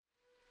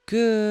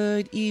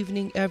Good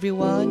evening,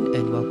 everyone,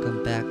 and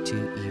welcome back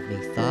to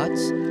Evening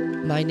Thoughts.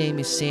 My name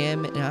is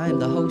Sam, and I am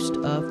the host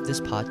of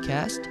this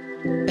podcast.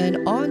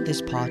 And on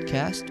this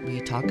podcast, we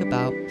talk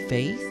about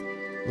faith,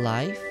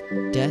 life,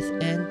 death,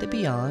 and the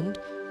beyond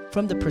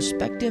from the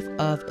perspective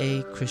of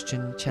a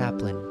Christian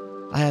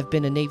chaplain. I have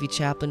been a Navy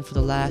chaplain for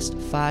the last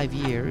 5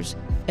 years,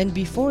 and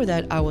before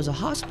that, I was a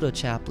hospital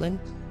chaplain,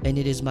 and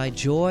it is my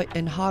joy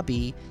and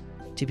hobby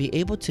to be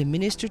able to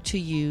minister to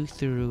you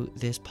through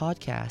this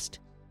podcast.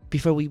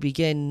 Before we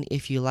begin,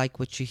 if you like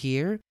what you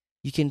hear,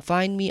 you can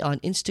find me on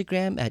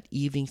Instagram at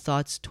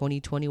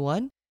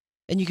eveningthoughts2021,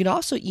 and you can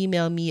also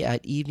email me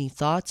at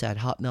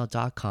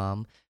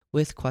eveningthoughts@hotmail.com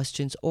with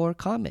questions or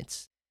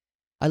comments.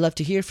 I love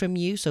to hear from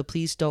you, so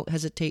please don't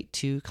hesitate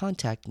to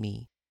contact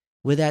me.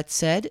 With that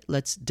said,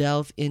 let's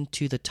delve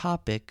into the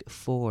topic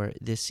for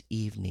this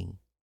evening.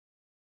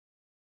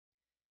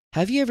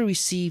 Have you ever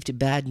received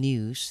bad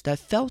news that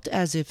felt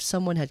as if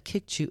someone had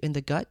kicked you in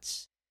the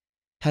guts?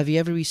 Have you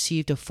ever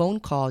received a phone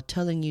call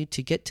telling you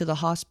to get to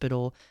the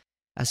hospital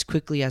as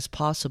quickly as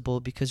possible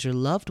because your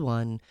loved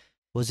one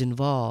was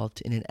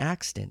involved in an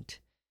accident?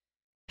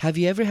 Have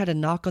you ever had a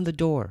knock on the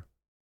door,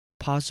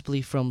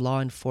 possibly from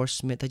law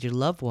enforcement, that your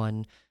loved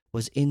one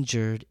was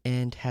injured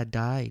and had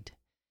died?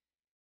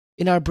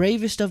 In our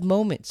bravest of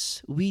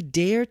moments, we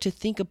dare to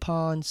think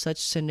upon such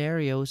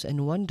scenarios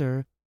and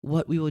wonder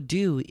what we will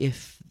do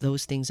if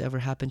those things ever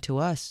happen to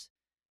us.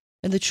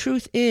 And the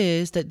truth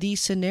is that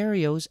these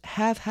scenarios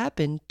have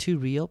happened to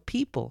real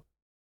people.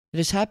 It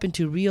has happened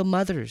to real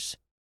mothers,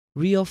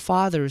 real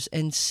fathers,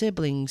 and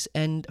siblings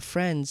and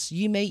friends.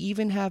 You may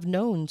even have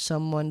known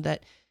someone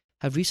that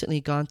have recently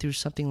gone through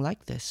something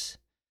like this.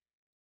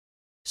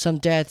 Some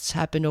deaths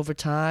happen over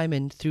time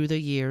and through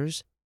the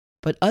years,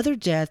 but other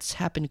deaths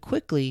happen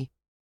quickly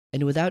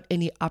and without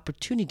any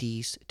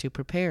opportunities to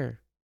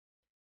prepare.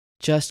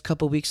 Just a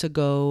couple weeks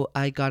ago,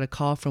 I got a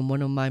call from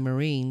one of my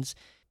Marines,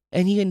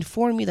 and he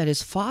informed me that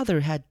his father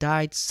had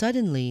died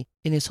suddenly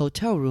in his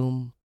hotel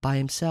room by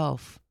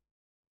himself.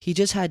 He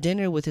just had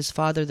dinner with his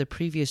father the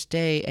previous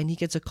day, and he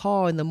gets a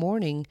call in the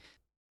morning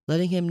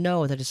letting him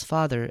know that his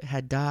father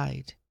had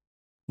died.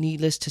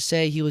 Needless to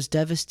say, he was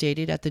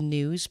devastated at the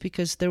news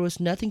because there was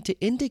nothing to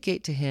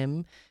indicate to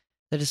him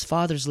that his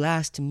father's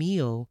last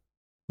meal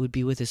would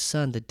be with his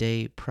son the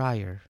day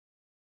prior.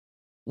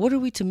 What are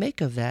we to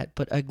make of that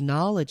but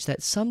acknowledge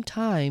that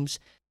sometimes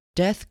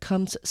death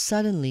comes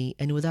suddenly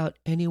and without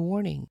any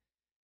warning?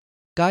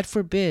 God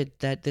forbid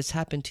that this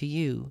happened to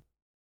you,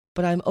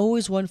 but I'm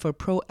always one for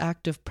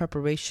proactive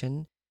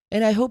preparation,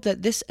 and I hope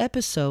that this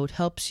episode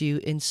helps you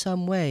in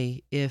some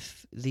way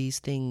if these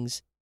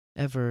things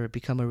ever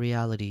become a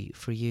reality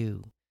for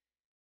you.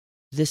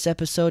 This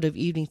episode of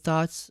Evening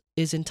Thoughts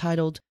is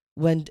entitled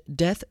When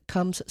Death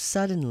Comes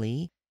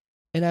Suddenly,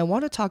 and I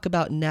want to talk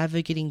about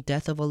navigating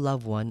death of a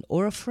loved one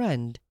or a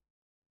friend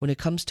when it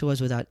comes to us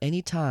without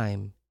any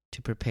time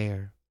to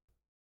prepare.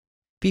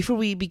 Before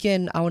we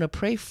begin, I want to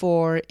pray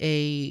for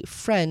a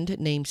friend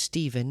named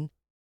Stephen.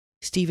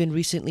 Stephen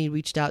recently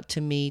reached out to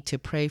me to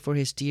pray for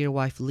his dear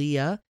wife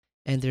Leah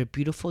and their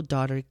beautiful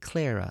daughter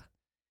Clara.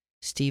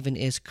 Stephen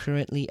is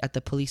currently at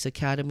the police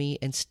academy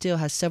and still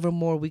has several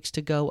more weeks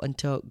to go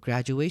until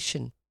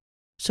graduation.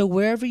 So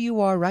wherever you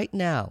are right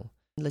now,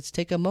 let's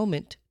take a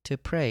moment to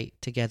pray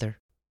together.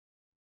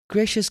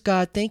 Gracious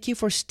God, thank you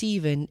for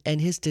Stephen and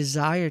his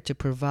desire to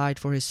provide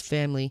for his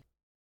family,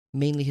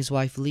 mainly his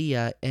wife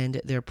Leah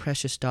and their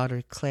precious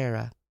daughter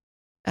Clara.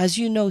 As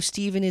you know,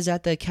 Stephen is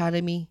at the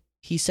academy.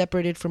 He's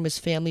separated from his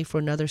family for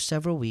another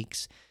several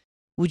weeks.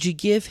 Would you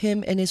give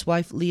him and his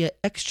wife Leah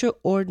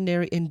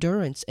extraordinary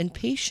endurance and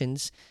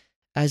patience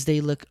as they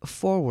look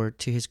forward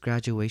to his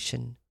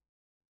graduation?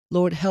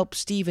 Lord, help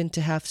Stephen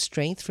to have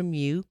strength from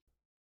you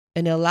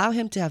and allow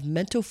him to have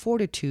mental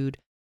fortitude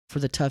for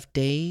the tough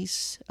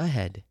days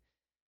ahead.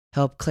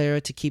 Help Clara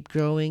to keep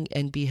growing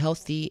and be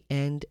healthy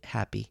and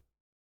happy.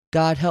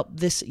 God, help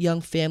this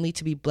young family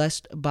to be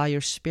blessed by your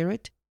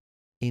Spirit.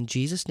 In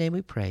Jesus' name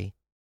we pray.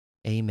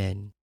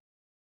 Amen.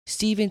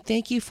 Stephen,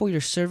 thank you for your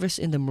service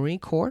in the Marine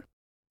Corps,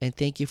 and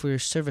thank you for your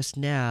service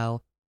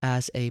now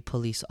as a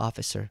police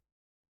officer.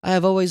 I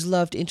have always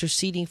loved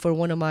interceding for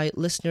one of my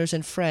listeners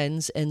and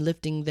friends and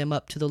lifting them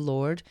up to the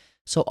Lord,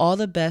 so all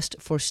the best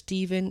for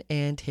Stephen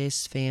and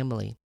his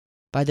family.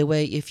 By the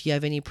way, if you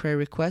have any prayer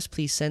requests,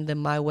 please send them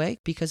my way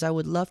because I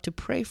would love to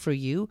pray for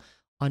you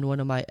on one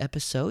of my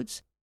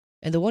episodes.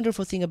 And the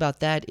wonderful thing about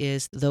that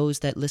is those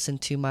that listen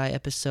to my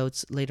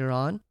episodes later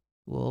on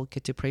will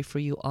get to pray for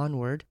you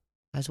onward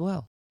as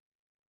well.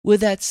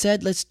 With that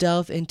said, let's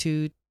delve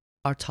into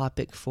our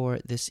topic for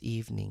this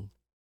evening.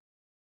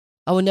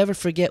 I will never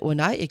forget when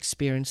I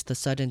experienced the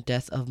sudden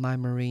death of my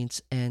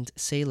Marines and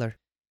sailor.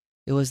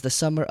 It was the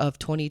summer of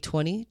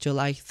 2020,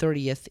 July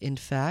 30th, in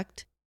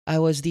fact. I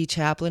was the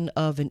chaplain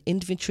of an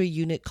infantry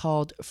unit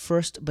called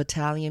 1st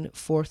Battalion,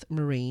 4th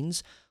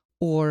Marines,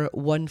 or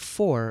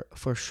 1-4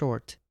 for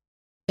short.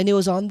 And it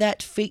was on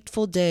that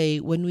fateful day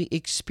when we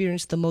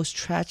experienced the most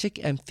tragic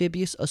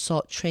amphibious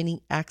assault training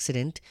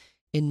accident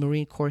in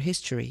Marine Corps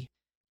history.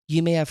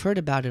 You may have heard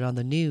about it on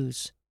the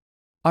news.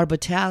 Our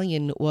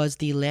battalion was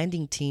the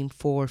landing team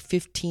for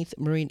 15th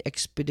Marine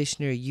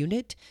Expeditionary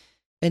Unit,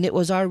 and it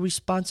was our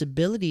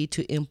responsibility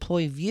to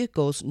employ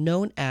vehicles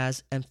known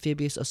as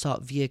amphibious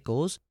assault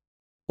vehicles,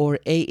 or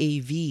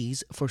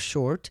AAVs for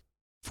short,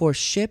 for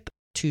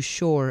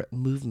ship-to-shore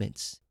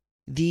movements.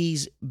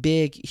 These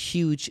big,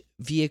 huge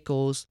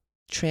vehicles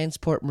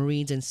transport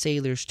Marines and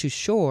sailors to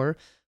shore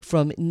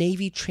from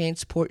Navy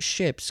transport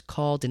ships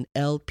called an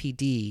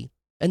LPD.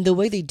 And the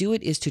way they do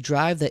it is to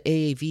drive the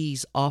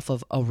AAVs off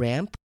of a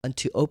ramp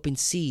onto open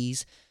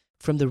seas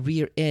from the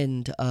rear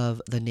end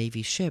of the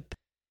Navy ship.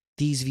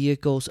 These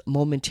vehicles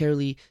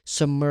momentarily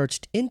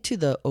submerged into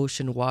the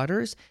ocean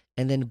waters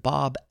and then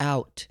bob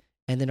out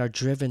and then are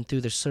driven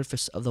through the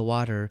surface of the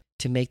water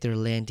to make their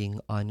landing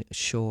on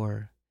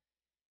shore.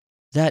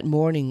 That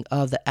morning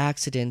of the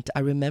accident,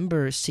 I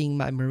remember seeing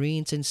my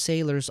Marines and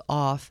sailors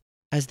off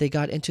as they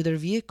got into their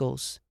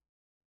vehicles.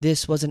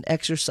 This was an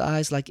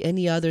exercise like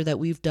any other that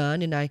we've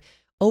done, and I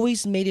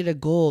always made it a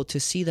goal to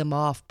see them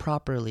off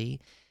properly.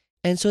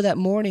 And so that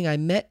morning I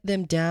met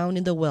them down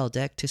in the well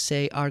deck to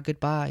say our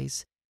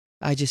goodbyes.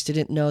 I just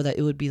didn't know that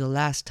it would be the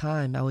last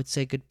time I would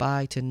say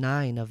goodbye to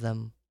 9 of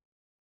them.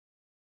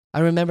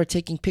 I remember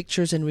taking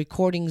pictures and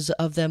recordings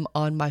of them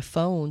on my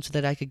phone so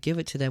that I could give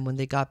it to them when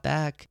they got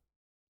back.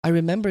 I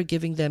remember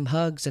giving them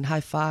hugs and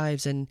high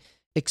fives and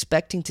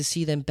expecting to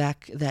see them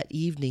back that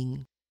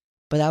evening.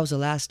 But that was the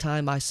last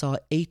time I saw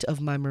 8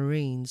 of my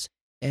Marines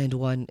and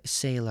 1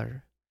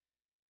 sailor.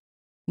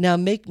 Now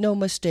make no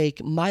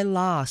mistake, my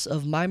loss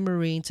of my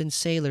Marines and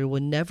sailor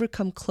will never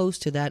come close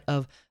to that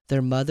of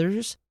their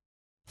mothers,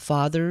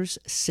 fathers,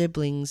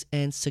 siblings,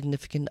 and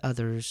significant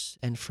others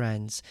and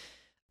friends.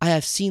 I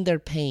have seen their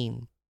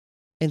pain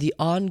and the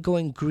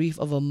ongoing grief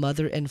of a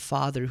mother and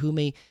father who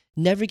may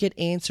never get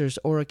answers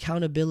or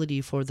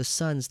accountability for the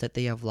sons that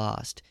they have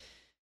lost.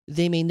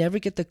 They may never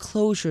get the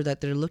closure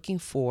that they're looking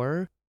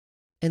for,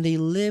 and they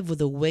live with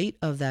the weight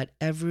of that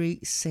every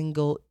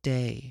single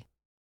day.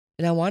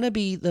 And I want to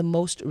be the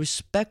most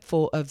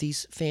respectful of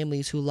these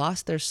families who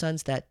lost their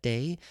sons that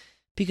day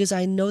because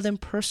I know them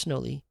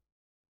personally,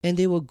 and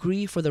they will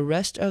grieve for the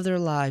rest of their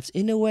lives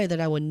in a way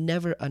that I will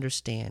never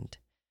understand.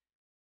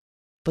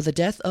 But the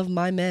death of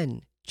my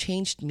men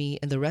changed me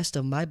and the rest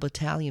of my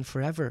battalion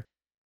forever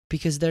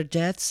because their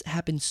deaths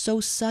happened so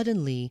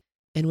suddenly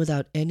and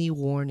without any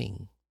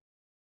warning.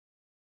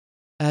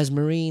 As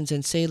Marines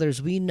and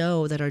sailors, we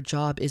know that our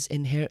job is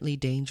inherently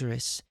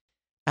dangerous.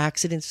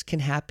 Accidents can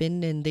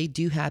happen, and they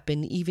do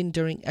happen even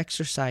during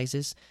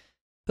exercises,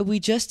 but we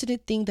just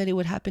didn't think that it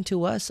would happen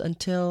to us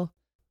until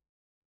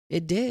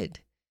it did.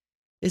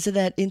 Isn't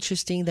that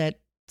interesting that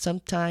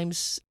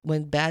sometimes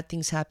when bad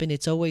things happen,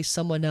 it's always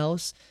someone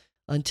else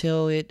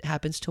until it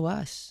happens to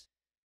us?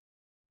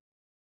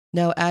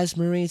 Now, as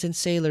Marines and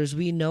sailors,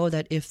 we know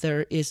that if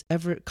there is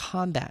ever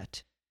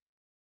combat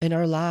and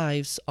our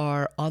lives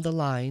are on the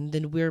line,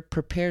 then we're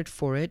prepared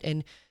for it,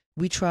 and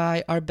we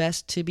try our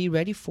best to be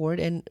ready for it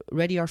and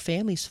ready our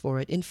families for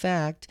it. In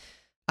fact,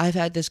 I've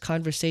had this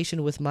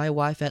conversation with my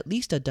wife at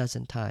least a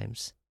dozen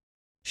times.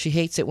 She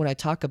hates it when I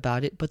talk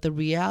about it, but the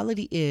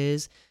reality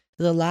is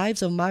the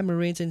lives of my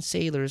Marines and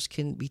sailors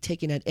can be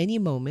taken at any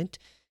moment,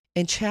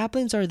 and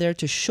chaplains are there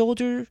to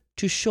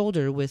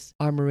shoulder with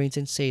our Marines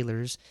and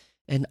sailors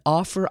and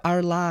offer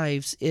our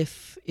lives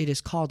if it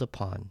is called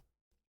upon.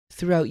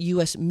 Throughout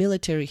U.S.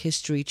 military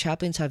history,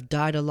 chaplains have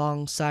died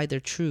alongside their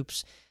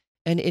troops,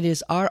 and it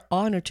is our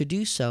honor to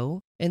do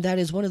so, and that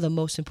is one of the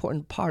most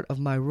important part of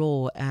my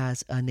role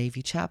as a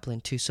Navy chaplain,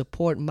 to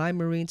support my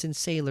Marines and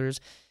sailors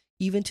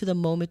even to the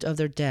moment of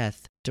their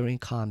death during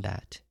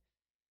combat.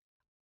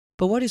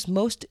 But what is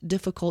most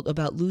difficult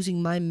about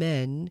losing my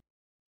men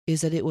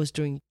is that it was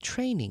during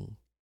training.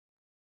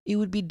 It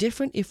would be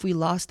different if we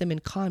lost them in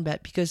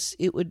combat because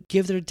it would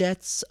give their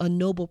deaths a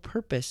noble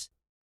purpose.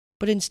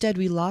 But instead,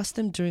 we lost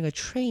them during a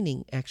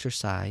training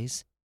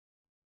exercise,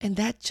 and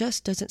that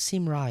just doesn't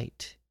seem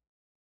right.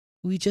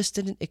 We just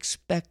didn't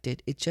expect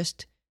it. It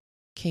just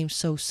came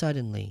so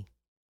suddenly.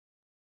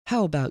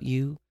 How about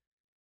you?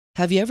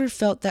 Have you ever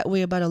felt that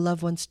way about a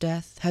loved one's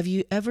death? Have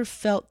you ever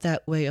felt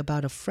that way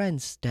about a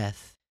friend's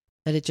death?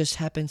 That it just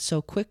happened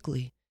so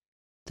quickly,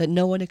 that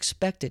no one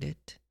expected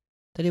it,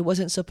 that it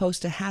wasn't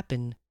supposed to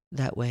happen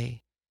that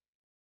way?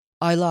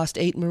 I lost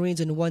 8 Marines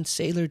and 1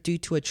 sailor due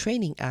to a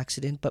training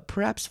accident, but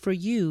perhaps for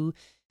you,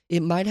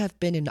 it might have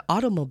been an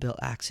automobile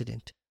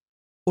accident,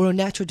 or a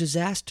natural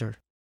disaster,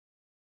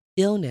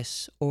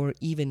 illness, or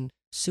even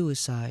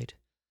suicide.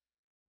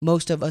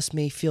 Most of us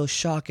may feel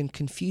shock and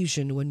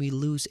confusion when we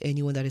lose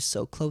anyone that is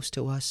so close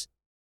to us,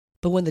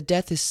 but when the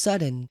death is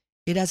sudden,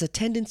 it has a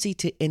tendency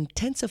to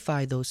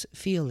intensify those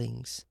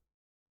feelings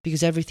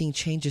because everything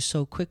changes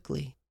so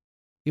quickly.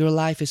 Your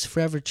life is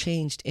forever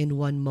changed in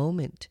one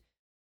moment.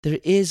 There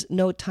is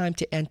no time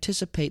to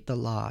anticipate the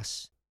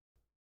loss.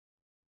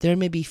 There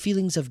may be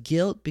feelings of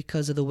guilt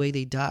because of the way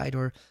they died,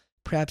 or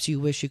perhaps you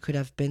wish you could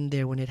have been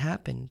there when it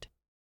happened.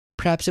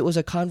 Perhaps it was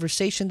a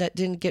conversation that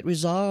didn't get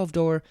resolved,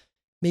 or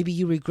maybe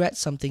you regret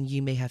something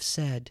you may have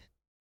said.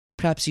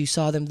 Perhaps you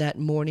saw them that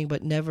morning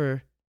but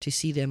never to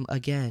see them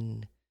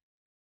again.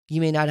 You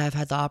may not have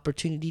had the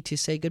opportunity to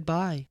say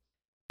goodbye.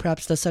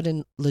 Perhaps the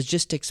sudden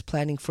logistics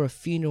planning for a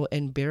funeral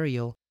and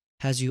burial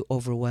has you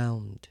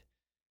overwhelmed.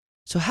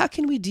 So how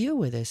can we deal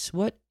with this?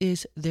 What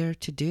is there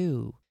to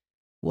do?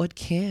 What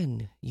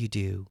can you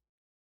do?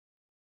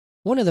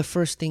 One of the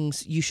first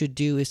things you should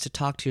do is to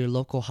talk to your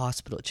local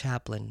hospital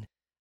chaplain.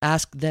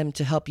 Ask them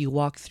to help you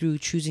walk through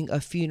choosing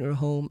a funeral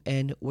home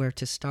and where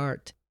to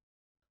start.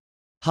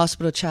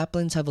 Hospital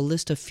chaplains have a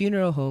list of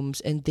funeral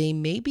homes, and they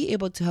may be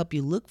able to help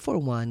you look for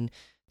one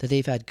that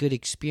they've had good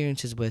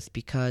experiences with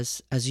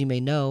because, as you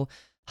may know,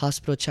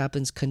 hospital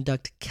chaplains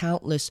conduct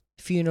countless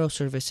funeral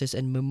services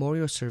and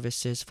memorial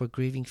services for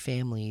grieving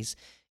families,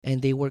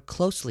 and they work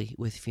closely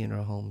with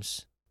funeral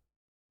homes.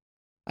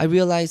 I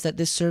realize that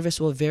this service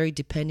will vary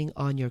depending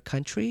on your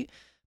country,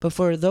 but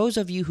for those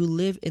of you who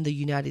live in the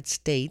United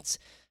States,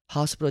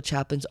 hospital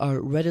chaplains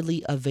are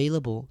readily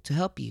available to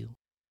help you.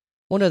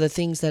 One of the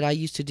things that I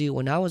used to do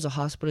when I was a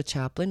hospital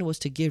chaplain was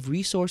to give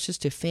resources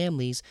to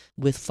families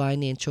with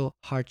financial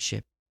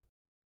hardship.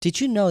 Did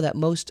you know that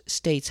most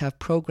states have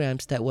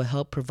programs that will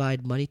help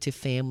provide money to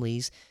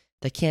families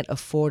that can't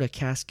afford a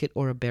casket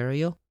or a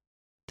burial?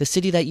 The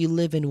city that you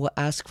live in will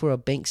ask for a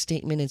bank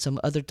statement and some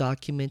other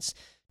documents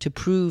to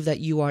prove that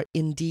you are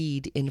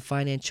indeed in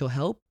financial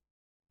help.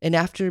 And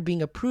after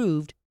being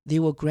approved, they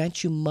will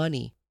grant you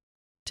money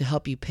to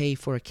help you pay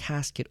for a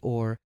casket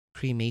or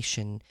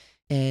cremation.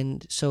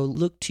 And so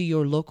look to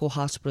your local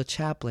hospital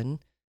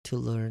chaplain to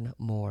learn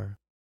more.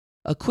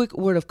 A quick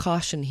word of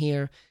caution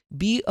here.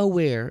 Be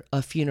aware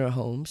of funeral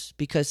homes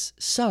because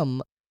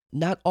some,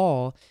 not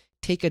all,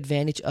 take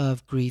advantage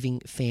of grieving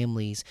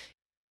families.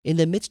 In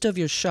the midst of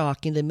your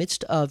shock, in the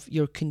midst of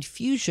your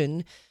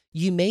confusion,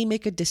 you may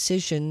make a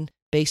decision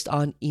based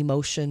on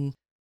emotion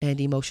and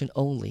emotion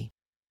only.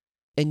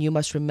 And you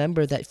must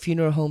remember that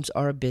funeral homes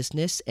are a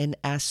business, and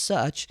as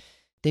such,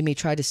 they may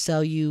try to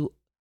sell you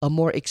a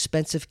more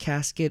expensive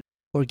casket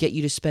or get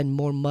you to spend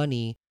more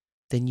money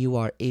than you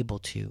are able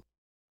to.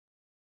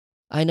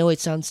 I know it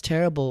sounds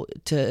terrible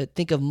to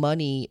think of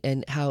money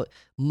and how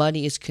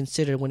money is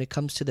considered when it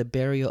comes to the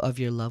burial of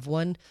your loved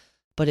one,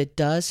 but it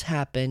does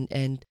happen,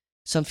 and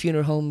some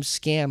funeral homes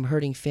scam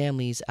hurting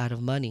families out of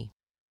money.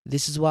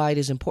 This is why it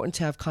is important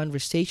to have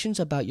conversations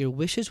about your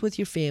wishes with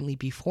your family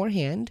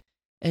beforehand,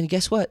 and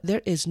guess what?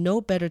 There is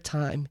no better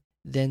time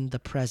than the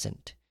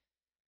present.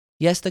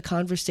 Yes, the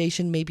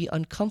conversation may be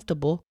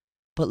uncomfortable,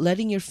 but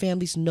letting your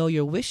families know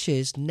your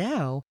wishes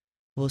now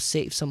will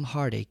save some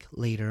heartache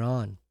later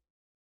on.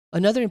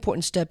 Another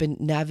important step in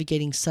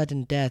navigating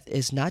sudden death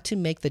is not to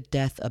make the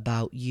death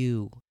about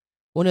you.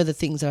 One of the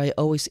things that I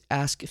always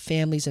ask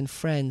families and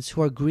friends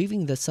who are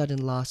grieving the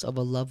sudden loss of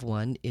a loved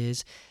one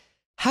is,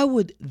 how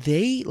would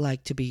they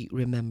like to be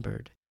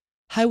remembered?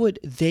 How would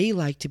they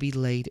like to be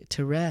laid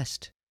to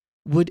rest?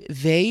 Would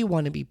they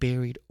want to be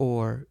buried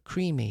or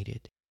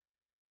cremated?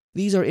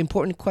 These are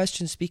important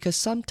questions because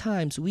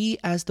sometimes we,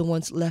 as the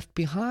ones left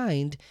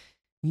behind,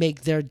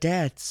 make their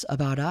deaths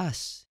about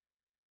us.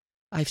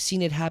 I've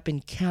seen it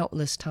happen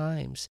countless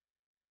times.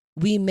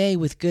 We may,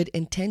 with good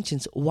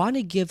intentions, want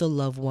to give the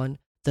loved one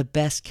the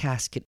best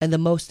casket and the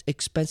most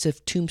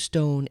expensive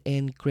tombstone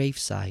and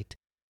gravesite.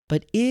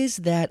 But is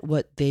that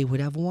what they would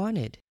have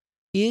wanted?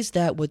 Is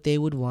that what they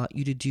would want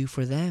you to do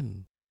for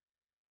them?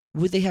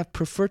 Would they have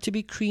preferred to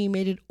be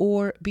cremated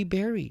or be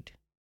buried?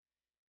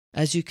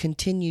 As you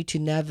continue to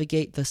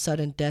navigate the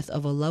sudden death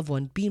of a loved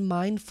one, be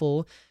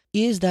mindful,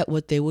 is that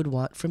what they would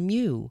want from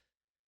you?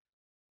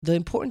 The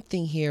important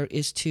thing here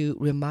is to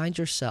remind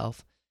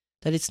yourself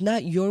that it's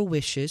not your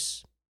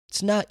wishes,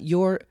 it's not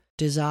your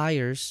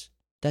desires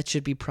that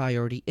should be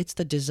priority. It's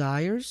the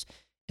desires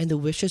and the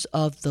wishes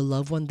of the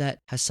loved one that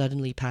has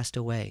suddenly passed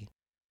away.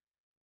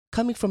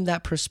 Coming from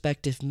that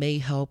perspective may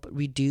help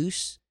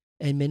reduce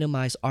and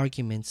minimize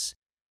arguments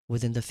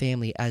within the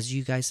family as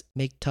you guys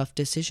make tough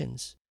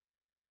decisions.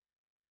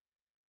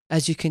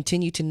 As you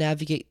continue to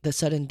navigate the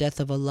sudden death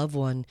of a loved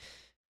one,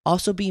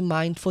 also be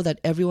mindful that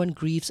everyone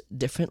grieves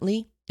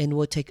differently and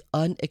will take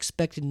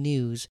unexpected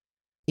news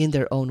in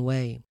their own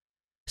way.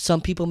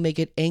 Some people may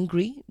get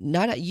angry,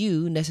 not at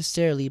you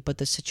necessarily, but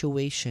the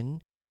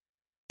situation.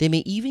 They may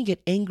even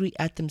get angry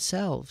at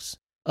themselves.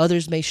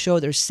 Others may show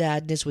their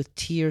sadness with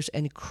tears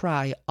and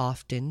cry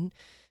often.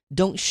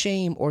 Don't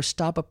shame or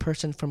stop a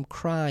person from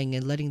crying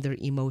and letting their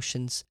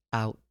emotions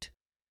out.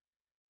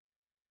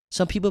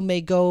 Some people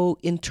may go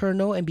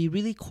internal and be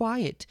really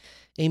quiet.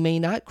 They may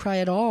not cry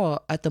at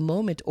all at the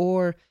moment,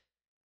 or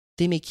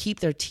they may keep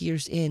their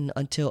tears in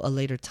until a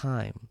later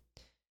time.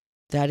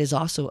 That is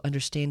also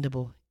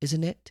understandable,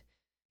 isn't it?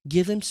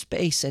 Give them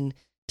space and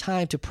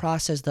time to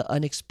process the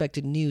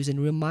unexpected news and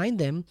remind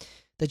them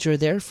that you're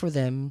there for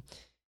them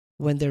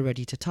when they're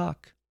ready to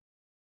talk.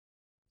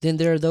 Then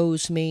there are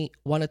those who may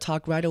want to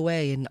talk right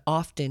away and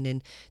often,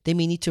 and they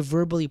may need to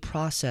verbally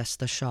process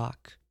the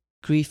shock.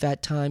 Grief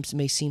at times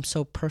may seem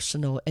so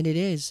personal, and it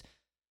is,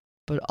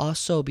 but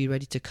also be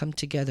ready to come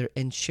together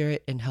and share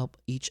it and help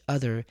each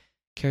other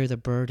carry the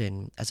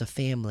burden as a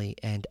family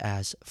and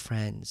as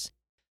friends.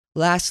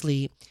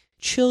 Lastly,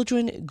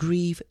 children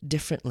grieve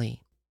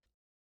differently.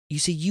 You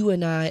see, you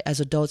and I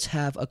as adults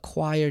have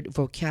acquired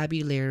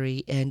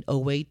vocabulary and a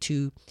way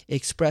to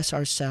express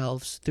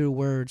ourselves through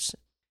words.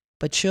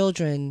 But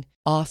children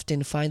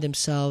often find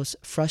themselves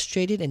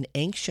frustrated and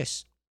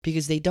anxious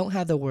because they don't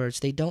have the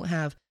words, they don't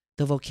have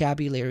the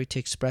vocabulary to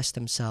express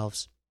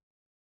themselves.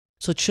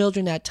 So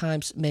children at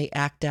times may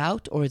act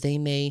out or they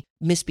may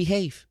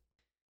misbehave.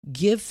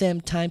 Give them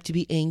time to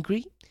be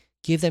angry,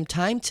 give them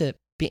time to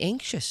be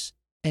anxious,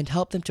 and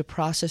help them to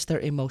process their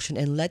emotion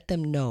and let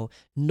them know,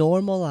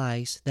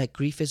 normalize that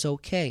grief is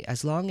okay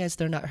as long as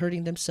they're not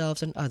hurting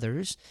themselves and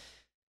others.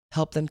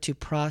 Help them to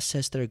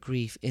process their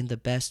grief in the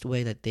best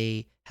way that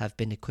they have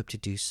been equipped to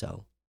do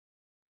so.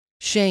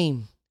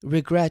 Shame,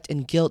 regret,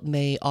 and guilt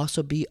may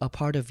also be a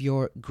part of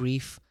your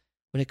grief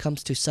when it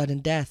comes to sudden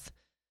death.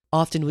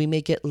 Often we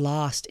may get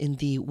lost in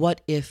the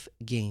what if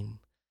game.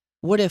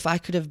 What if I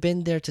could have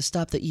been there to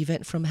stop the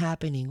event from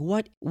happening?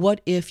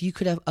 What if you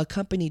could have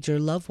accompanied your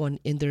loved one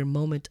in their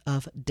moment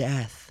of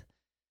death?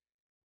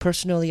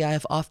 Personally, I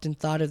have often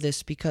thought of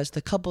this because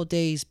the couple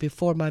days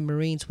before my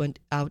Marines went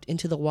out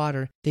into the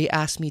water, they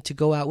asked me to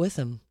go out with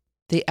them.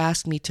 They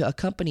asked me to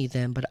accompany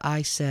them, but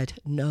I said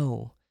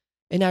no.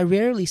 And I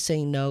rarely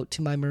say no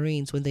to my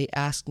Marines when they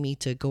ask me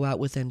to go out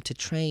with them to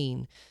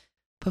train.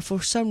 But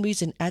for some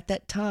reason at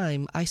that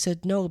time, I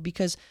said no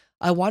because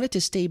I wanted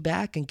to stay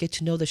back and get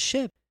to know the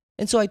ship.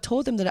 And so I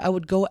told them that I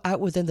would go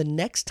out with them the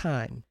next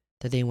time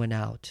that they went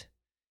out.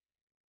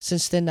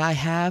 Since then, I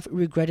have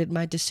regretted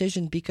my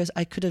decision because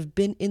I could have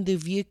been in the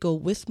vehicle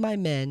with my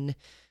men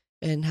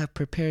and have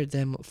prepared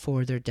them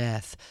for their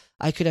death.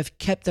 I could have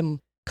kept them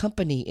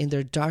company in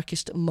their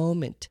darkest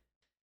moment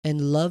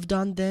and loved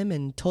on them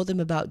and told them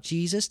about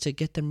Jesus to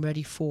get them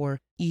ready for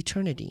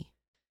eternity.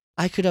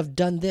 I could have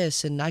done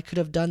this and I could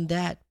have done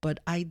that, but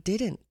I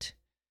didn't.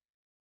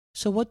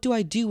 So what do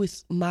I do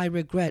with my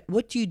regret?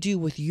 What do you do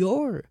with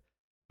your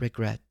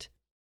regret?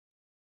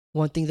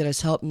 One thing that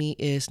has helped me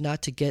is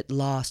not to get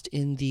lost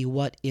in the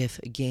what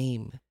if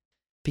game,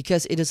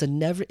 because it is a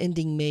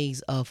never-ending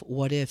maze of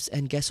what ifs,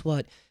 and guess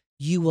what?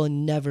 You will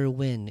never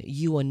win.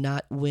 You will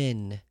not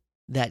win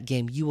that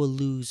game. You will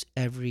lose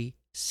every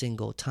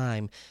single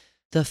time.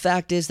 The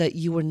fact is that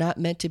you were not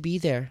meant to be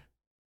there,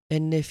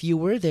 and if you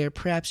were there,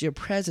 perhaps your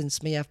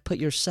presence may have put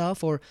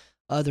yourself or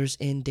others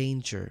in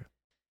danger.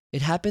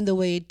 It happened the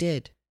way it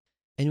did,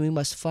 and we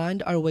must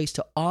find our ways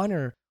to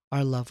honor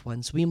our loved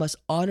ones. We must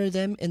honor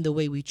them in the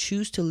way we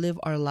choose to live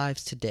our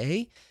lives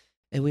today,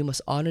 and we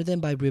must honor them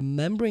by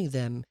remembering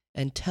them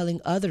and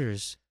telling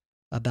others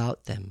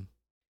about them.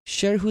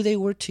 Share who they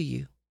were to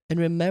you, and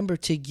remember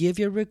to give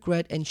your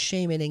regret and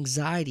shame and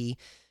anxiety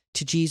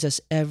to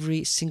Jesus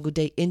every single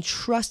day.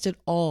 Entrust it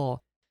all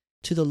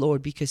to the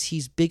Lord because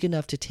He's big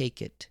enough to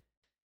take it.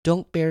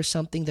 Don't bear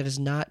something that is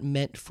not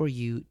meant for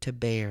you to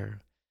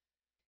bear.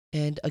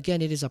 And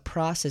again, it is a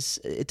process.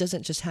 It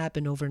doesn't just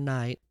happen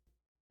overnight.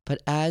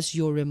 But as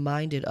you're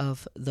reminded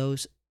of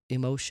those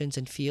emotions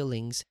and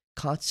feelings,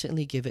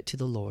 constantly give it to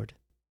the Lord.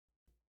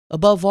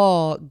 Above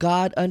all,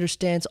 God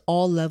understands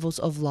all levels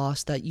of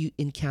loss that you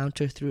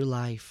encounter through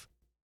life.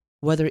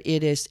 Whether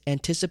it is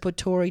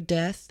anticipatory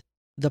death,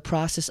 the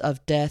process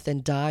of death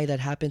and die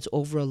that happens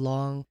over a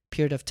long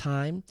period of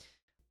time.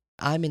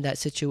 I'm in that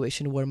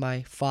situation where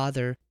my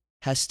father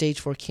has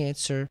stage 4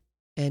 cancer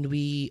and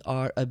we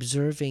are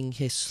observing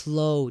his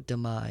slow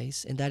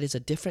demise, and that is a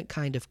different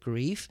kind of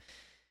grief.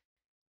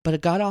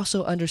 But God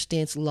also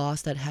understands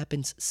loss that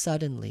happens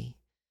suddenly.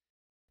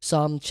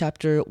 Psalm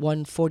chapter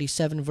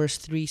 147 verse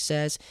 3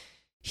 says,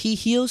 He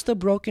heals the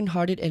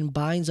brokenhearted and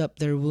binds up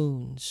their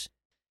wounds.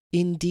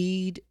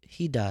 Indeed,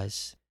 He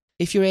does.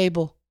 If you're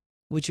able,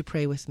 would you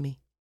pray with me?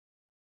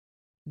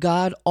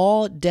 God,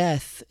 all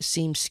death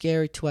seems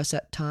scary to us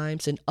at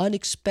times, and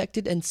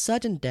unexpected and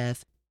sudden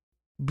death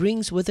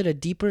brings with it a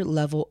deeper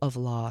level of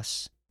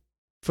loss.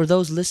 For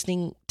those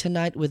listening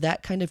tonight with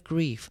that kind of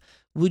grief,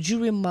 would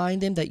you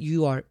remind them that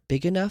you are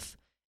big enough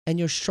and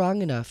you're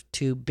strong enough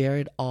to bear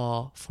it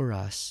all for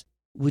us?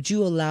 Would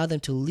you allow them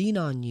to lean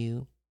on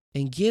you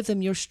and give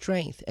them your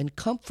strength and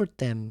comfort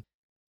them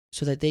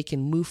so that they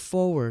can move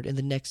forward in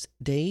the next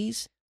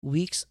days,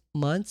 weeks,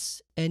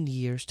 months, and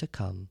years to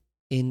come?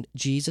 In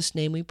Jesus'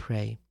 name we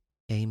pray.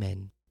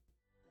 Amen.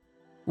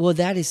 Well,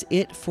 that is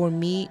it for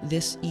me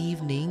this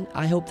evening.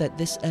 I hope that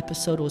this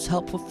episode was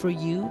helpful for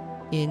you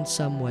in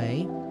some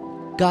way.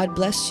 God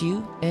bless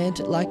you, and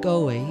like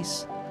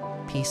always,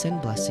 peace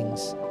and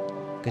blessings.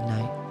 Good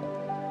night.